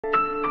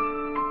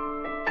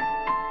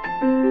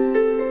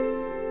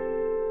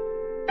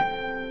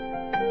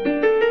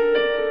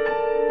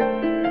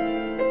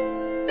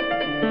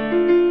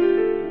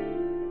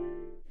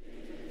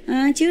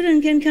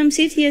Children can come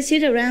sit here,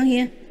 sit around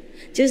here.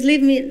 Just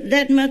leave me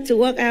that much to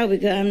walk out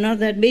because I'm not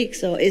that big,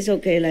 so it's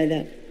okay like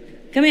that.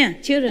 Come here,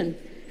 children.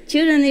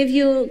 Children, if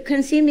you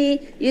can see me,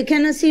 you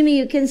cannot see me,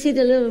 you can sit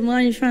a little more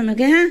in front,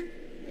 okay, huh?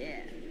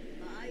 Yeah.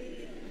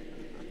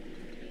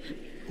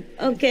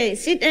 Okay,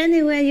 sit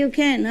anywhere you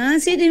can, huh?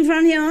 Sit in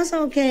front here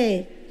also,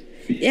 okay.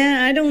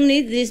 Yeah, I don't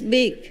need this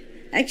big.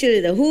 Actually,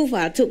 the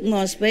Hufa took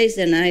more space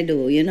than I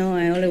do. You know,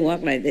 I only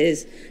walk like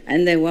this,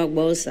 and they walk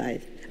both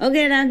sides.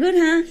 Okay, now good,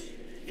 huh?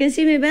 Can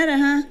see me better,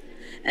 huh?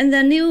 And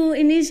the new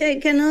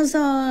initiate can also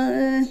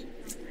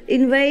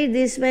invade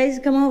this space.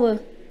 Come over.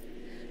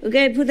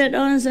 Okay, put that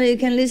on so you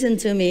can listen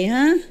to me,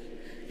 huh?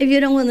 If you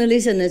don't want to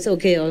listen, it's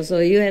okay also.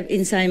 You have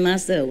inside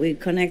master. We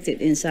connect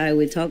it inside.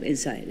 We talk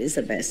inside. It's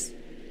the best.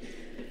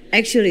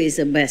 Actually, it's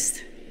the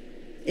best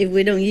if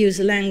we don't use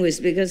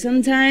language, because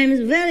sometimes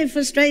it's very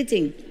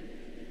frustrating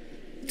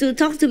to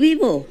talk to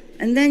people,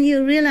 and then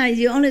you realize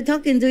you're only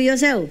talking to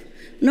yourself.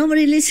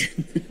 Nobody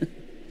listens.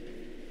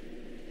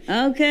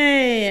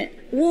 Okay.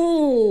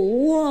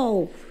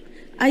 Whoa.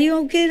 Are you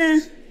okay there?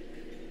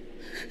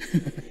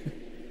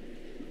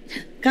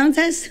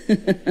 Countess?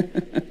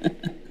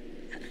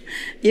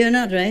 You're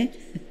not, right?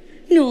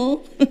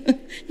 No.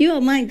 You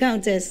are my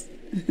countess.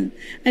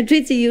 I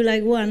treated you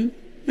like one.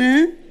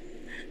 Huh?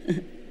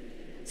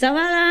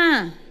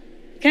 Savala,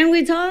 can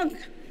we talk?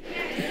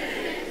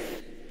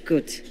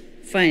 Good.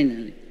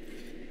 Finally.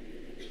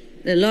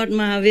 The Lord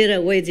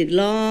Mahavira waited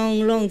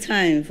long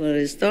time for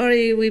the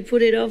story. We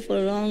put it off for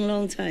a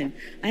long time.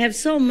 I have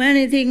so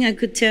many things I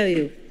could tell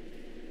you.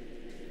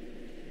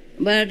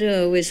 But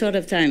we're short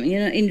of time. You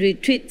know, in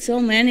retreat, so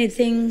many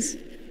things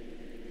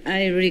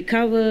I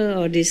recover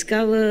or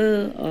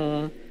discover,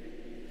 or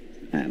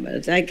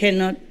but I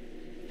cannot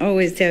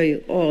always tell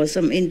you,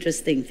 some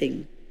interesting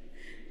thing.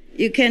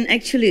 You can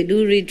actually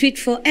do retreat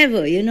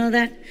forever, you know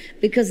that?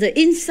 Because the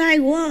inside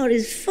world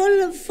is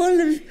full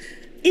of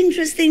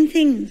interesting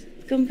things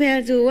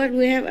compared to what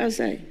we have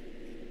outside.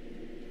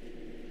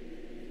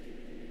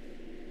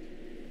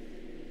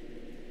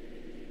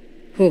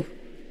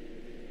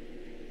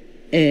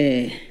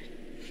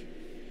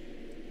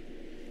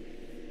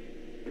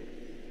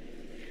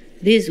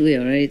 This we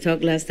already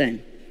talked last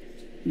time.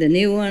 The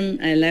new one,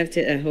 I left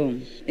it at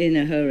home in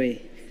a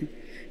hurry.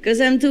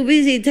 Because I'm too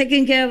busy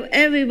taking care of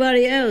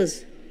everybody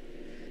else.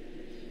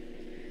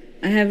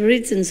 I have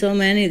written so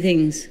many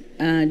things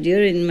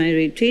during my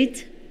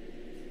retreat,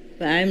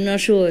 but I'm not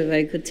sure if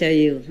I could tell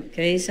you.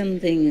 Okay, some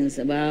things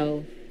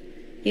about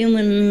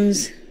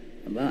humans,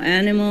 about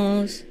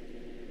animals,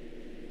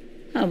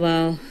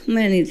 about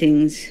many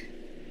things.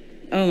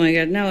 Oh my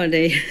God,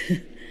 nowadays,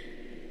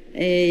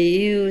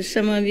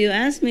 some of you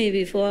asked me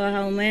before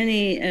how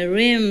many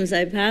rims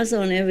I pass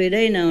on every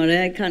day now.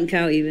 I can't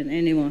count even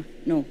anymore.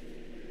 No.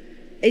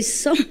 It's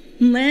so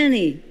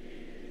many.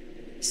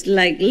 It's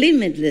like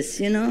limitless,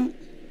 you know.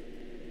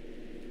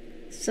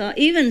 So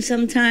even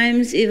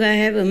sometimes if I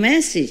have a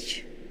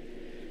message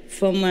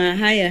from a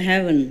higher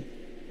heaven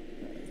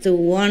to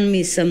warn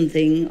me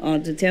something or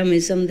to tell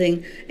me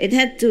something, it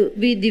had to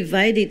be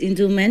divided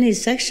into many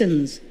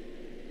sections.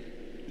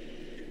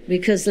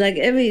 Because like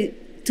every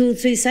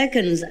 2-3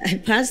 seconds, I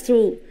pass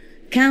through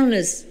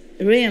countless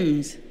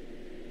realms.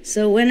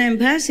 So when I'm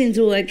passing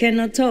through, I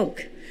cannot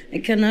talk. I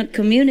cannot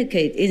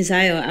communicate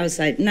inside or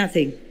outside,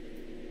 nothing.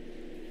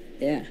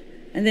 Yeah.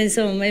 And then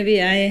so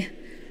maybe I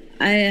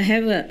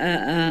have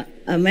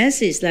a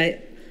message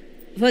like,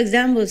 for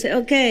example, say,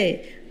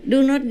 okay,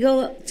 do not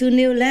go to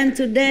new land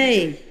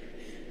today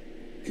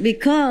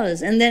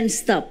because, and then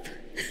stop.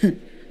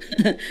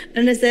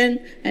 Understand?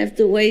 I have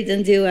to wait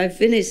until I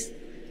finish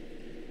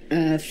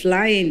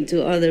flying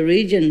to other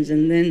regions,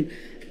 and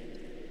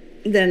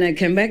then I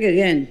come back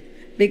again.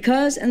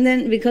 Because, and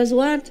then, because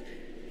what?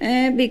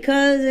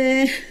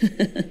 Because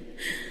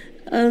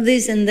of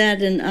this and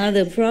that and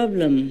other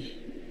problem.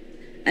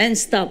 And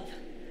stop.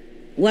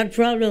 What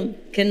problem?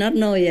 Cannot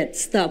know yet.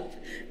 Stop.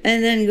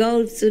 And then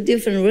go to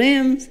different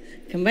realms,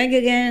 come back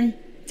again,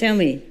 tell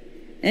me.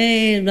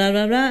 Hey, blah,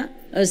 blah, blah,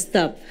 or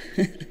stop.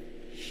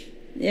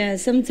 Yeah,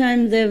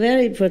 sometimes they're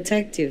very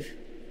protective.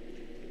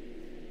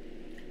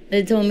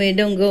 They told me,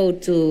 don't go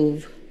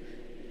to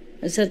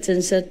such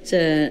and such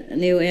a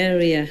new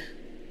area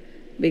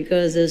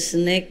because the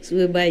snakes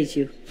will bite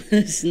you.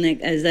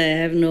 Snake, as I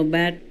have no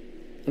bad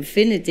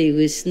affinity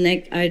with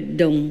snake, I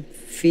don't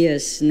fear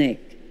snake.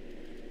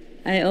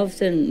 I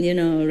often,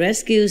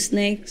 rescue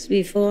snakes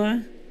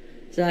before,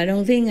 so I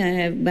don't think I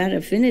have bad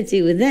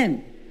affinity with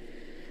them.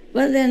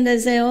 But then they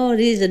say, oh,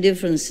 these are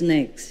different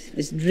snakes.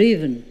 It's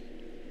driven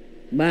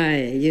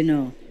by,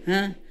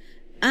 huh?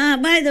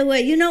 By the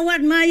way, you know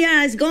what?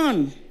 Maya is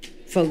gone.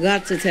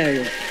 Forgot to tell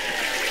you.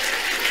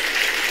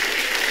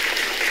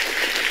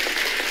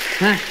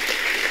 Huh?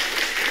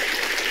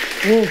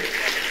 Oh,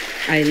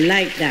 I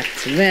like that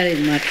very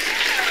much.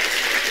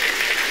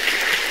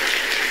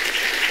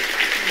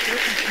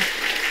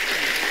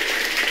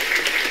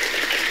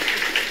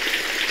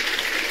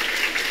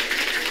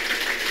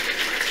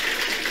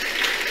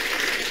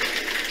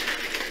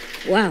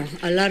 wow,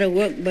 a lot of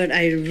work, but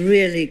I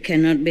really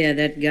cannot bear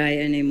that guy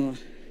anymore.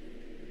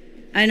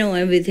 I know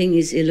everything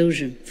is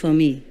illusion for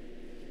me,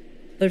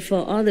 but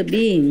for other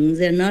beings,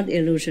 they're not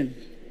illusion.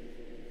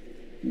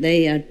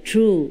 They are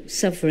true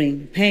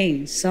suffering,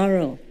 pain,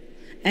 sorrow,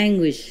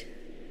 anguish,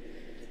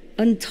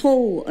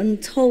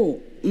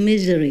 untold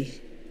misery.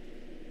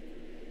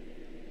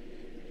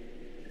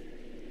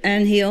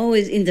 And he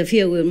always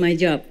interferes with my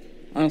job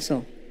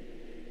also.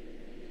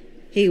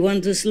 He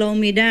wants to slow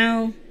me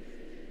down.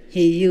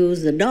 He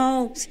used the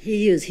dogs, he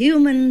used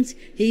humans,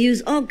 he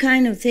used all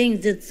kinds of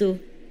things to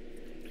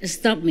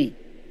stop me.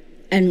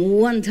 And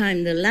one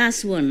time, the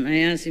last one, I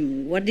asked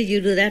him, what did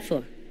you do that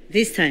for?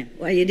 This time,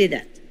 why you did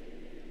that?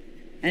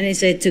 And he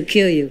said, to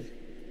kill you.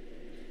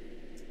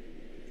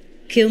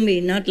 Kill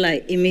me, not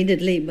like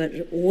immediately, but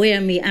wear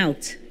me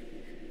out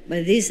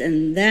by this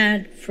and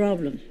that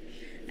problem.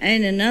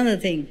 And another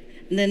thing,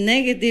 the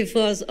negative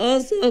force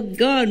also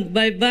gone,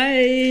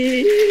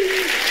 bye-bye.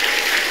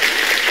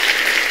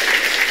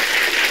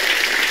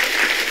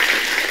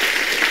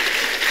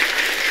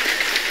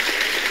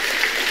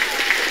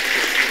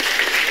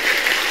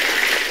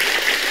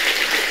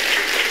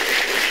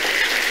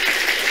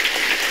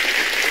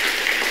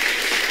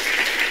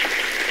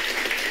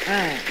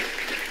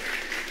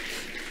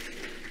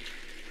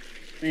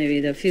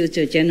 Maybe the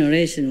future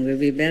generation will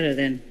be better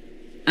than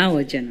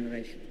our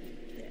generation.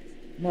 Yes.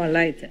 More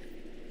lighter.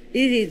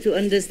 Easy to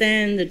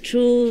understand the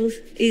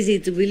truth, easy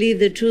to believe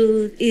the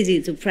truth,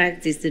 easy to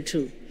practice the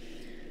truth.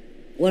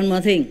 One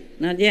more thing,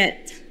 not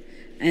yet.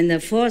 And the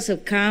force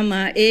of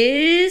karma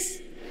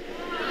is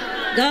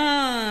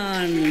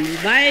gone.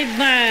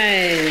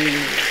 Bye-bye.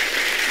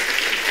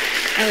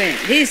 Okay,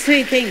 these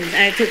three things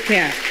I took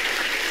care of.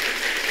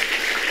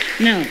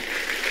 Now,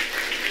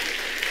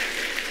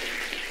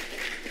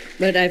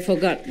 but I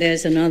forgot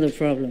there's another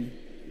problem.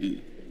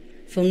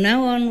 From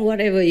now on,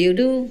 whatever you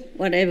do,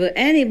 whatever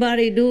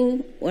anybody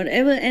do,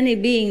 whatever any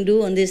being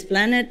do on this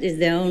planet is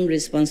their own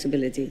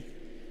responsibility.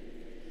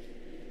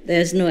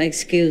 There's no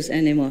excuse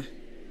anymore.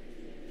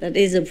 That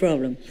is a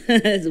problem.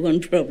 That's one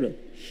problem.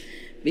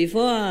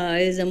 Before,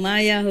 it's a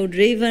Maya who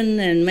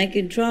driven and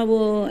making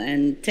trouble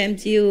and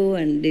tempt you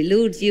and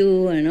deludes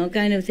you and all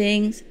kind of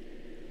things.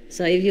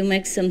 So if you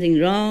make something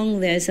wrong,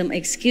 there's some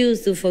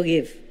excuse to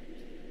forgive.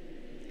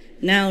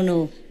 Now,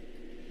 no.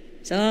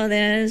 So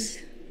there's,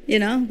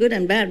 good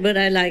and bad, but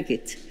I like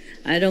it.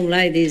 I don't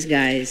like these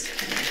guys.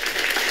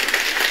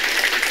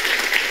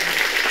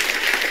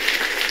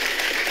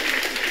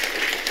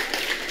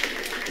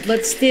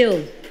 But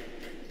still,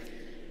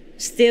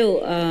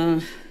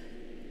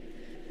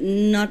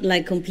 not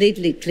like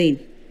completely clean.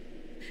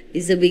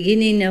 It's the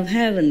beginning of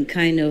heaven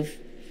kind of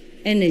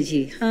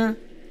energy, huh?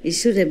 It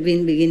should have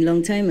been begin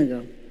long time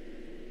ago.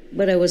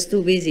 But I was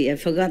too busy. I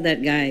forgot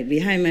that guy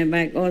behind my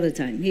back all the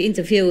time. He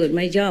interfered with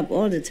my job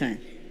all the time.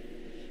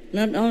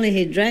 Not only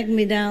he dragged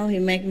me down, he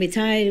made me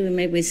tired, he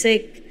made me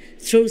sick,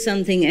 threw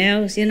something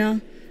else,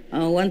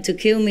 want to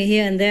kill me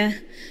here and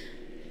there.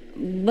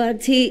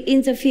 But he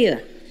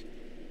interfered.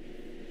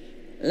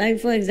 Like,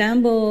 for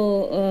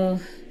example,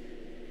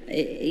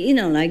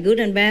 like good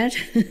and bad,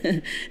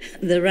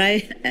 the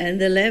right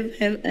and the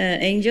left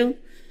angel.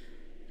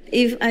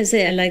 If I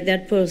say I like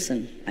that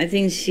person, I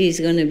think she's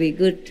going to be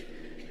good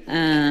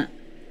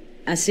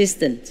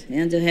assistant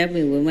to help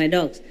me with my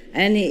dogs.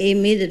 And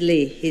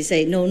he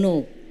said,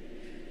 no.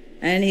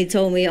 And he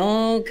told me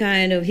all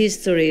kind of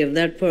history of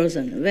that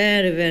person.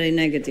 Very, very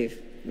negative.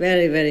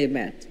 Very, very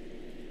bad.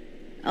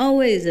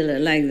 Always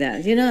like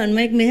that, and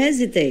make me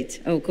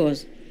hesitate, of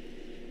course.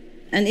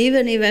 And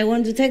even if I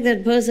want to take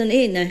that person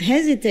in, I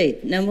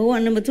hesitate. Number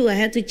one. Number two, I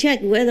have to check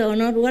whether or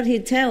not what he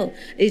tells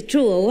is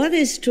true or what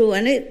is true.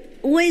 And it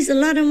wastes a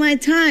lot of my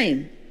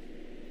time.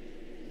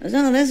 So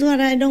that's what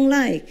I don't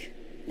like.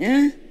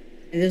 Yeah?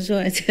 That's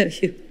what I tell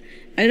you.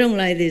 I don't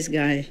like this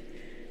guy.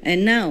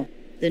 And now,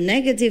 the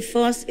negative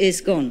force is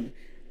gone.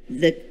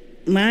 The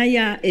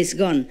Maya is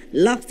gone.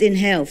 Locked in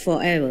hell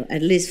forever,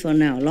 at least for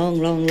now. Long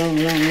time.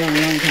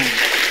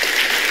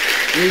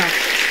 Locked.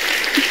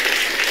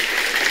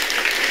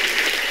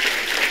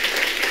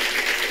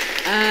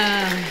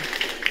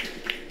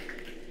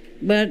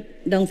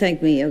 But don't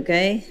thank me,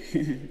 okay?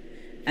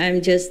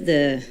 I'm just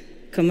the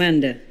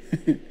commander.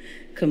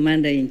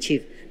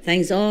 Commander-in-chief.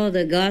 Thanks all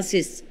the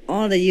gods,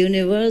 all the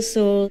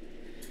universal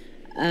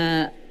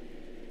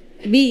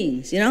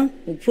beings,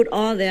 who put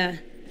all their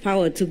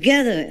power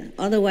together.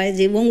 Otherwise,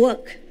 it won't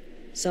work.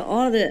 So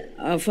all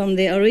from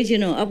the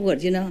original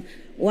upward,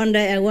 one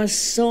day I was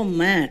so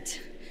mad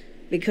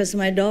because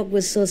my dog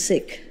was so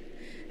sick.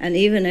 And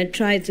even I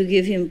tried to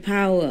give him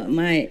power,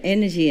 my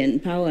energy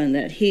and power, and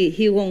that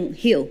he won't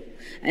heal.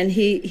 And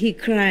he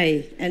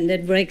cried, and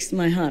that breaks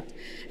my heart.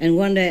 And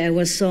one day I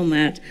was so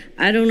mad.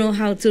 I don't know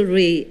how to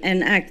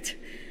reenact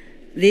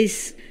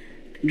this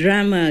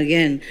drama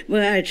again,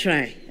 but I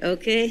try,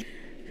 okay?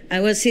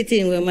 I was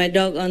sitting with my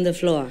dog on the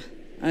floor,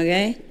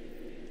 okay?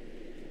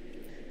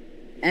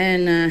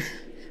 And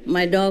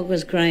my dog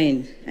was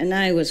crying, and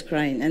I was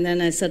crying. And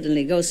then I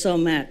suddenly go so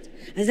mad.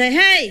 I say,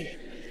 hey!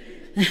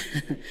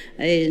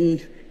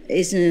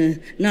 It's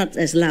not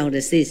as loud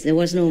as this. There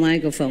was no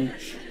microphone.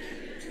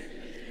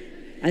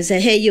 I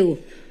say, hey,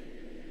 you.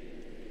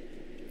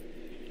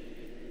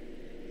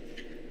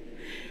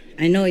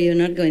 I know you're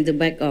not going to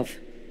back off.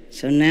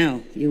 So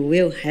now you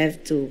will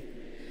have to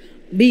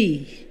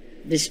be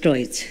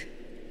destroyed.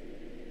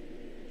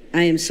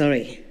 I am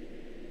sorry.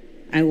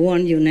 I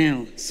warn you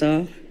now.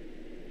 So,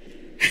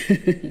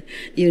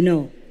 you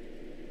know,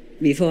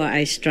 before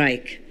I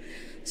strike.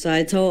 So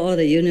I told all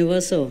the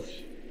universal,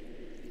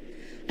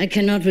 I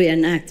cannot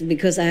reenact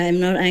because I am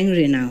not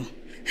angry now.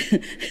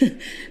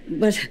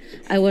 But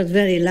I was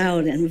very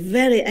loud and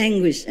very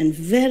anguished and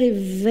very,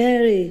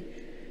 very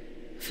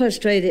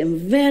frustrated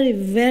and very,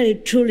 very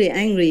truly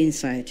angry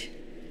inside.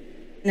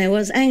 And I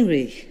was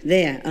angry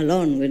there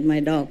alone with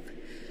my dog.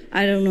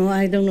 I don't know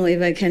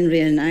if I can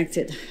reenact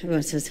it.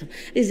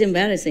 It's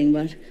embarrassing,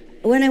 but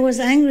when I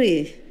was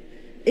angry,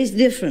 it's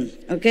different,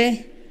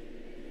 okay?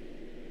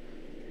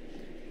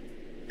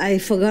 I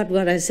forgot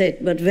what I said,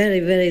 but very,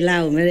 very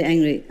loud, very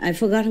angry. I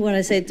forgot what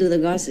I said to the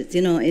gossips,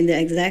 in the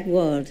exact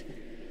word.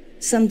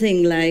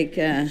 Something like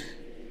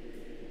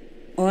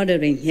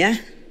ordering, yeah?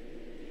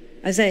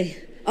 I say,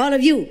 all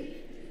of you,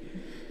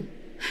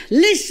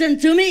 listen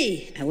to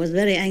me. I was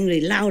very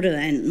angry, louder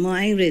and more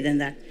angry than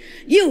that.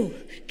 You,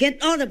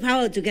 get all the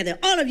power together,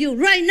 all of you,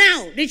 right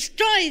now.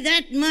 Destroy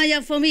that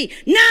Maya for me,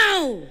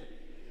 now!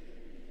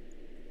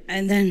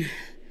 And then,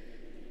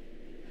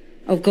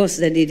 of course,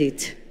 they did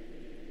it.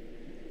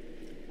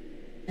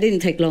 It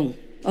didn't take long.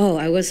 Oh,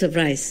 I was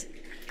surprised.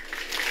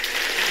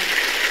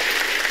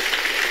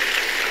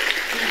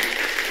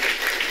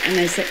 And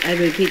I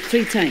repeat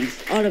 3 times,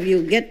 all of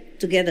you get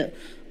together,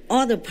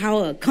 all the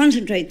power,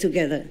 concentrate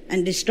together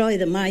and destroy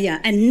the Maya.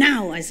 And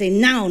now, I say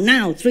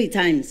now, 3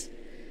 times.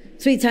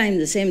 3 times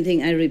the same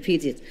thing, I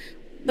repeat it.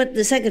 But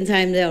the second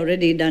time, they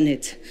already done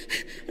it.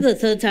 The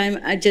third time,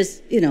 I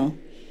just,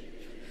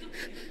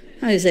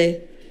 how you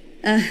say,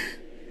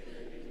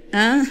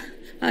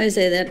 how you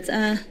say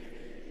that,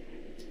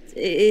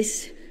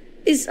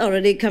 it's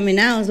already coming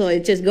out, so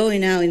it's just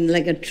going out in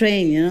like a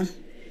train,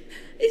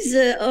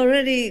 It's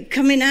already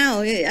coming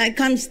out. I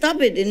can't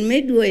stop it in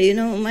midway,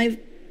 my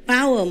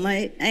power,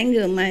 my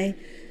anger, my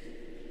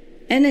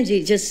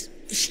energy just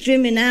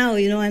streaming out,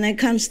 and I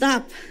can't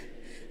stop.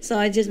 So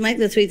I just make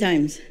the 3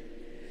 times.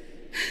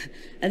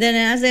 And then I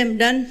ask them,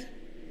 done?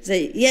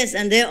 Say, yes,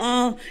 and they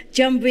all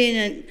jump in,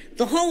 and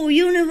the whole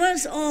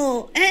universe,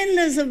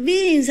 endless of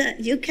beings.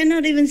 You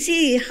cannot even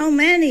see how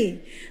many.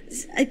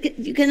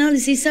 You can only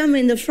see some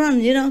in the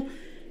front,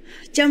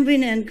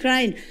 jumping and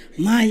crying,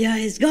 Maya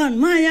is gone,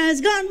 Maya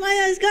is gone,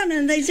 Maya is gone.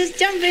 And they just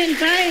jump in,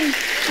 crying,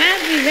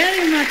 happy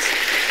very much.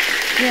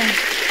 Yeah.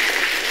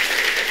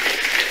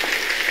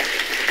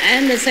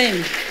 And the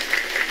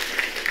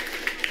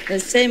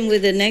same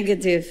with the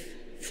negative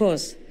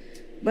force,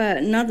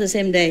 but not the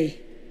same day.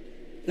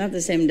 Not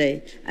the same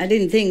day. I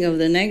didn't think of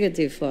the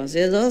negative force.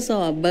 There's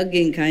also a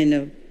bugging kind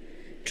of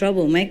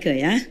troublemaker,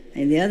 yeah?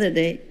 And the other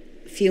day,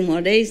 a few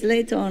more days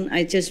later on,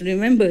 I just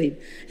remember him.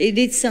 He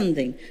did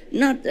something.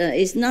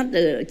 It's not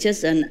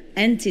just an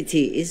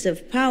entity. It's a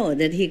power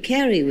that he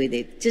carry with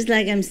it. Just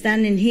like I'm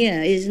standing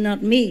here, it's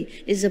not me.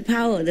 It's a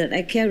power that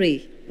I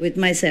carry with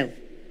myself.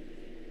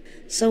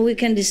 So we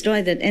can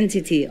destroy that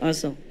entity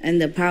also,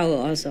 and the power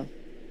also.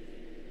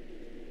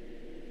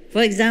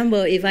 For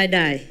example, if I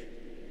die,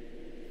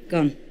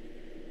 gone,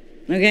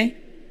 okay?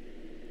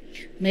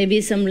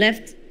 Maybe some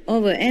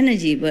leftover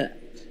energy, but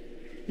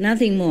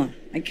nothing more.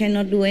 I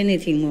cannot do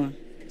anything more.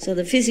 So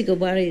the physical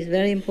body is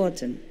very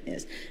important,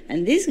 yes.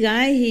 And this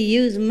guy, he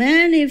used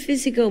many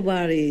physical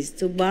bodies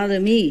to bother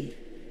me,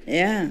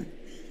 yeah.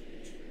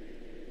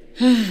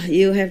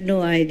 You have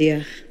no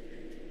idea.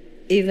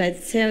 If I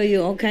tell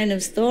you all kind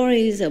of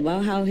stories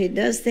about how he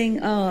does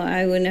things,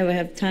 I will never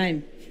have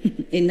time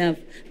enough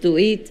to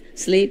eat,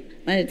 sleep,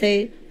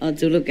 meditate, or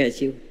to look at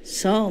you.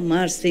 So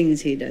much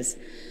things he does.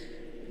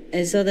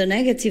 And so the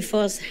negative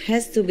force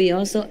has to be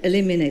also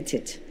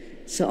eliminated.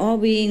 So all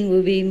being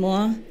will be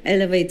more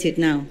elevated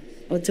now,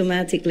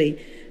 automatically,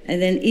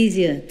 and then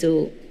easier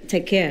to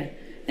take care.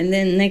 And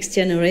then next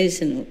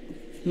generation,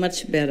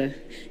 much better.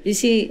 You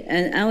see,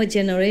 our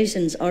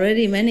generations,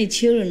 already many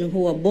children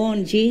who are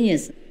born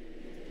genius,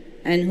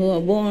 and who are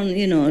born,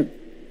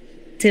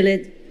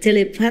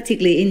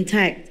 telepathically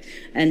intact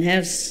and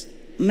have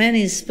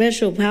many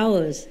special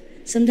powers.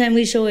 Sometimes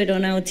we show it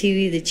on our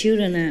TV. The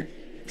children are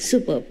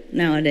superb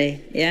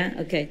nowadays, yeah?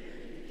 Okay.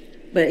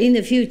 But in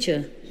the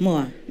future,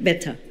 more,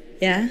 better,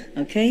 yeah?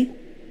 Okay?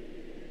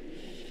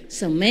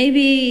 So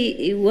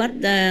maybe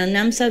what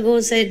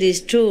Namsago said is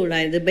true,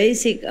 like the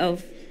basic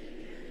of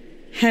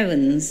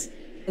heavens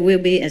will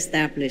be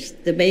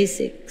established, the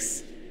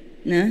basics.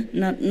 No?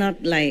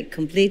 Not like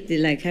completely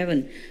like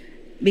heaven.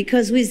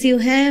 Because we still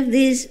have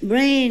this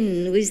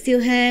brain, we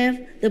still have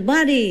the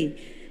body,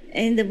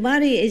 and the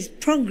body is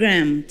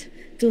programmed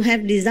to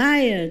have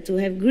desire, to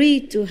have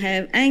greed, to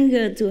have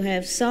anger, to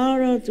have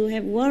sorrow, to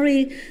have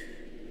worry,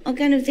 all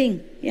kind of thing,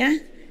 yeah?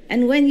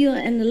 And when you're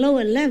in the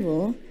lower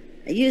level,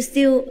 you're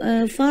still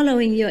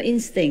following your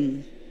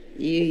instinct.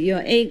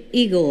 Your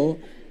ego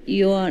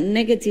your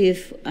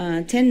negative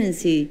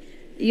tendency,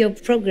 your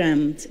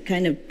programmed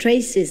kind of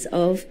traces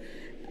of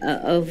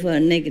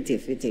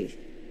negativity.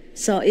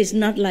 So it's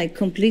not like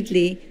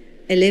completely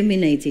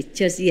eliminated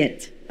just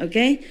yet,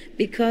 okay?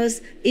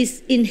 Because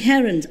it's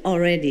inherent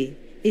already.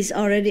 It's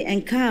already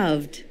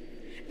encarved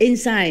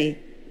inside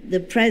the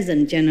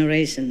present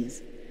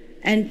generations,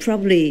 and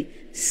probably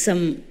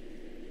some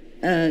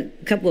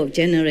couple of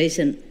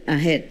generations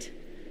ahead,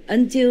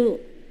 until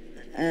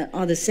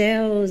all the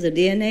cells, the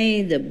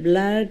DNA, the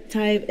blood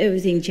type,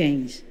 everything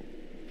changed,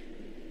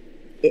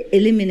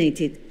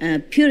 eliminated,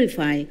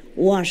 purified,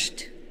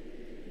 washed.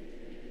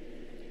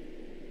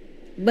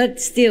 But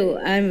still,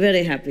 I'm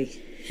very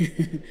happy.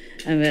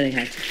 I'm very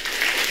happy.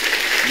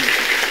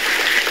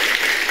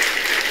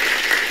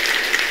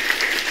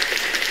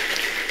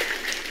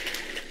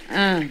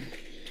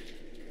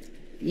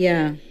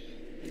 Yeah.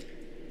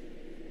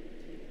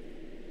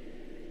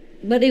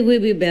 But it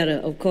will be better,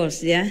 of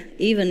course, yeah?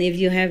 Even if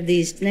you have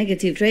these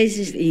negative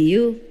traces in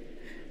you,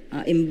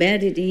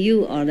 embedded in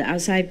you, or the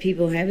outside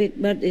people have it,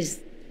 but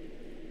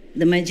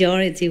the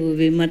majority will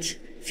be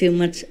feel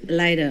much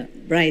lighter,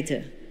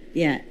 brighter,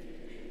 yeah.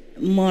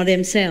 More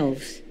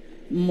themselves,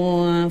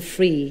 more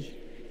free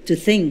to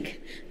think,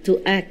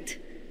 to act,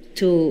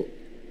 to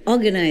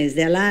organize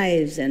their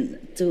lives, and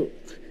to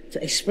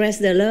express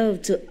their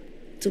love to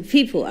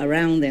people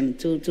around them,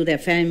 to their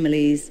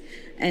families,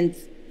 and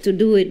to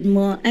do it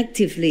more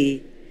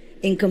actively,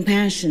 in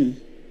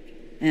compassion,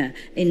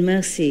 in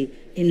mercy,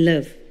 in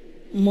love,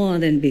 more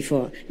than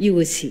before. You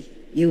will see,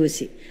 you will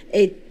see.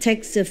 It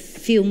takes a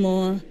few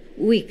more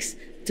weeks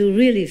to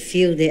really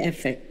feel the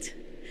effect.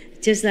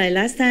 Just like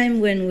last time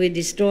when we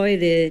destroyed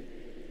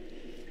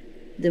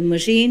the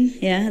machine,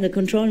 yeah, the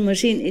control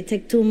machine, it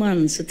takes 2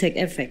 months to take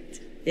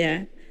effect,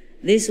 yeah.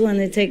 This one,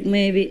 it takes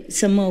maybe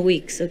some more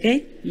weeks,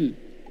 okay?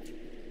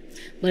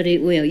 But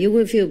it will. You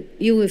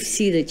will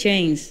see the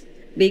change,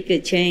 bigger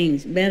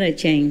change, better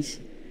change,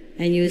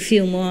 and you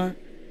feel more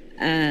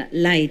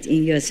light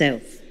in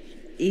yourself,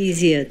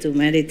 easier to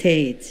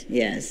meditate,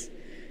 yes,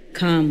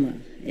 calmer,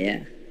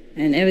 yeah,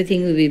 and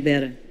everything will be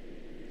better.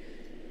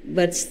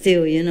 But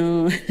still, you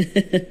know,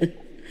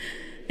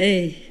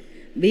 hey,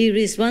 be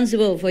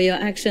responsible for your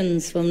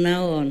actions from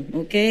now on,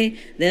 okay?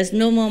 There's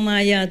no more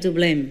Maya to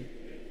blame.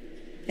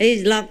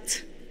 It's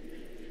locked.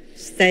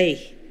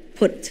 Stay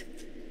put.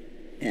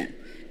 Yeah.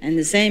 And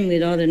the same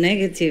with all the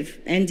negative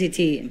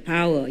entity and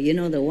power, you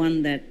know, the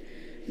one that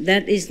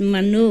is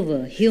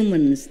maneuver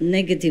humans'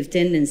 negative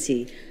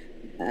tendency,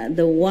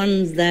 the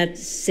ones that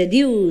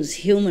seduce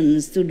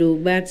humans to do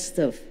bad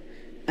stuff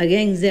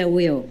against their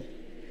will.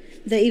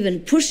 They even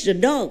push the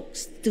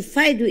dogs to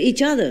fight with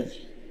each other.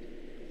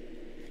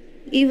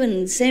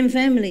 Even same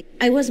family.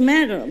 I was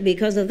mad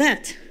because of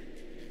that.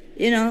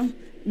 You know,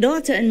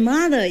 daughter and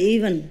mother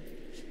even.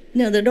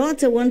 You know, the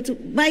daughter wanted to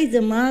bite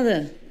the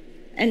mother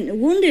and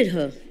wounded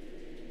her.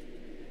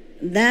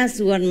 That's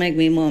what made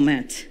me more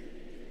mad.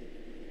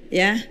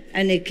 Yeah?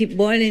 And it keep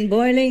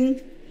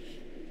boiling,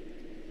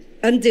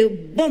 until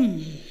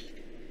boom!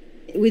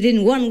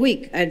 Within 1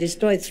 week, I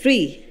destroyed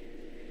 3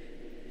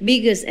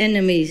 biggest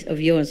enemies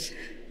of yours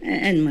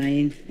and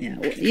mine. Yeah.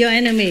 Your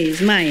enemy is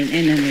mine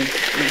enemy.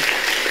 Yeah.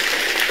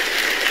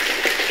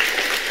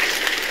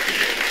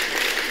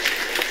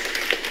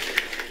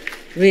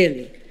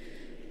 Really.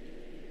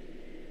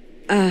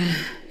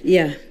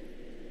 Yeah.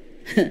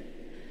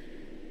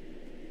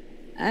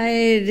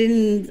 I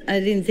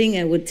didn't think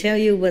I would tell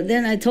you, but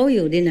then I told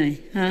you, didn't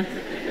I?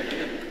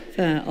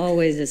 Huh?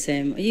 Always the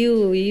same.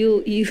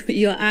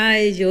 Your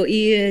eyes, your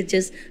ear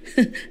just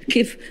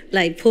keep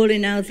like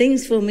pulling out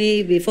things for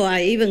me before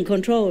I even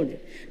controlled,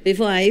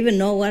 before I even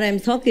know what I'm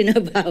talking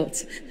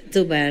about.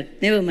 Too bad.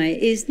 Never mind.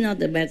 It's not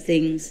the bad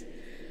things.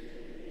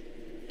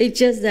 It's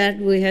just that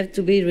we have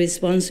to be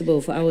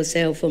responsible for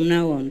ourselves from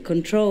now on.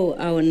 Control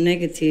our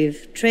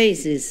negative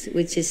traces,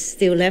 which is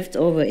still left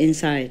over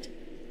inside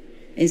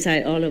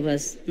all of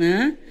us.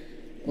 Huh?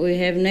 We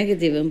have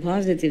negative and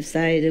positive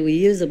side. We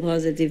use the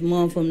positive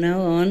more from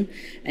now on.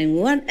 And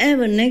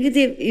whatever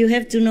negative, you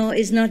have to know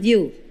is not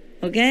you.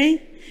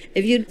 Okay?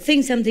 If you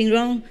think something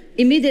wrong,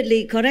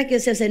 immediately correct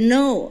yourself. Say,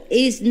 no,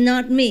 it's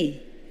not me.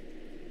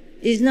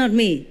 It's not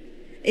me.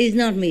 It's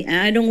not me.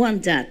 I don't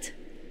want that.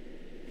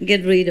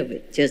 Get rid of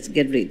it. Just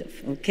get rid of.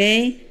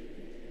 Okay?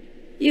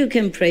 You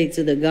can pray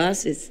to the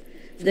gods.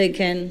 They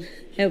can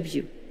help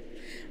you.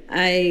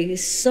 I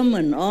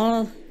summon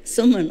all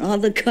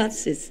the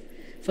gods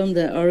from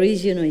the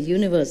original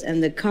universe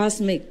and the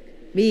cosmic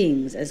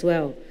beings as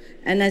well.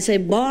 And I say,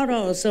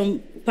 borrow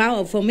some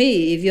power for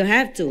me if you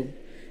have to.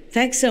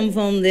 Take some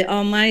from the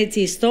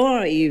almighty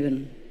store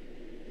even.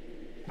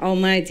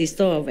 Almighty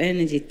store of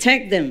energy.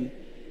 Take them.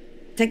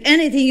 Take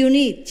anything you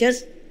need.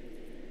 Just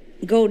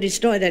go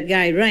destroy that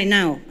guy right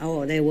now.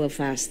 Oh, they were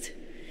fast.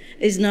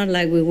 It's not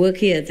like we work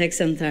here, take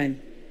some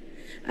time.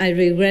 I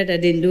regret I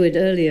didn't do it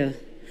earlier.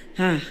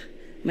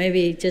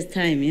 Maybe just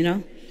time, you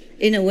know.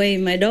 In a way,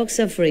 my dog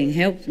suffering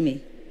helped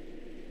me.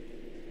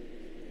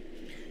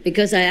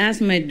 Because I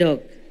asked my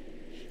dog,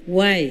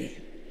 why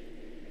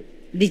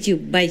Did you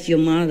bite your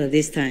mother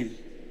this time?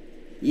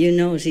 You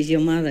know she's your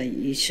mother.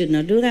 You should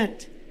not do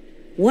that.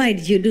 Why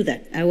did you do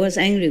that? I was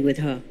angry with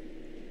her.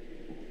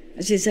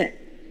 She said,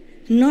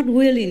 not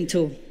willing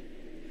to.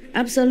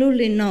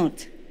 Absolutely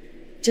not.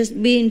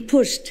 Just being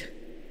pushed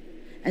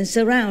and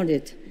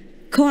surrounded,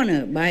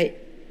 cornered by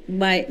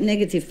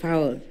negative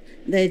power.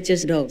 They're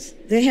just dogs.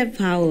 They have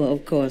power,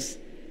 of course.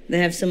 They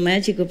have some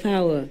magical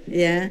power,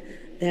 yeah?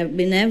 They have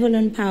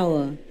benevolent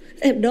power.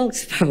 They have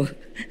dog's power.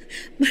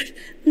 But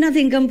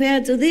nothing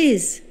compared to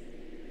this.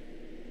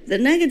 The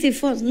negative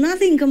force,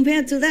 nothing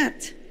compared to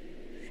that.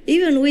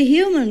 Even we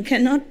human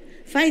cannot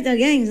fight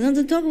against, not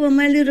to talk about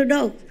my little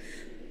dog.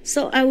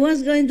 So I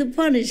was going to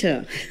punish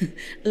her.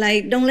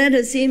 Like, don't let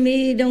her see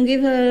me, don't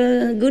give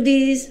her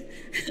goodies,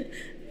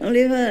 don't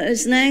give her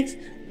snacks.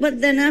 But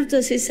then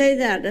after she said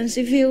that, and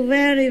she feel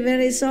very,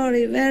 very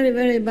sorry, very,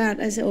 very bad,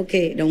 I said,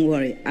 okay, don't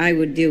worry. I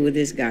will deal with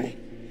this guy.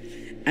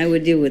 I will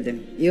deal with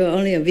him. You're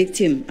only a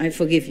victim. I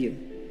forgive you.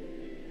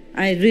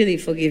 I really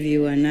forgive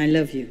you, and I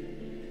love you.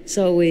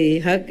 So we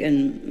hugged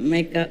and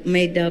made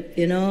up,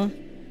 you know.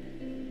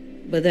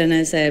 But then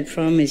I said, I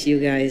promise you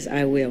guys,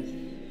 I will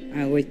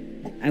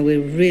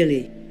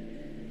really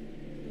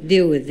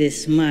deal with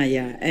this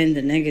Maya and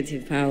the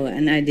negative power,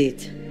 and I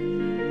did.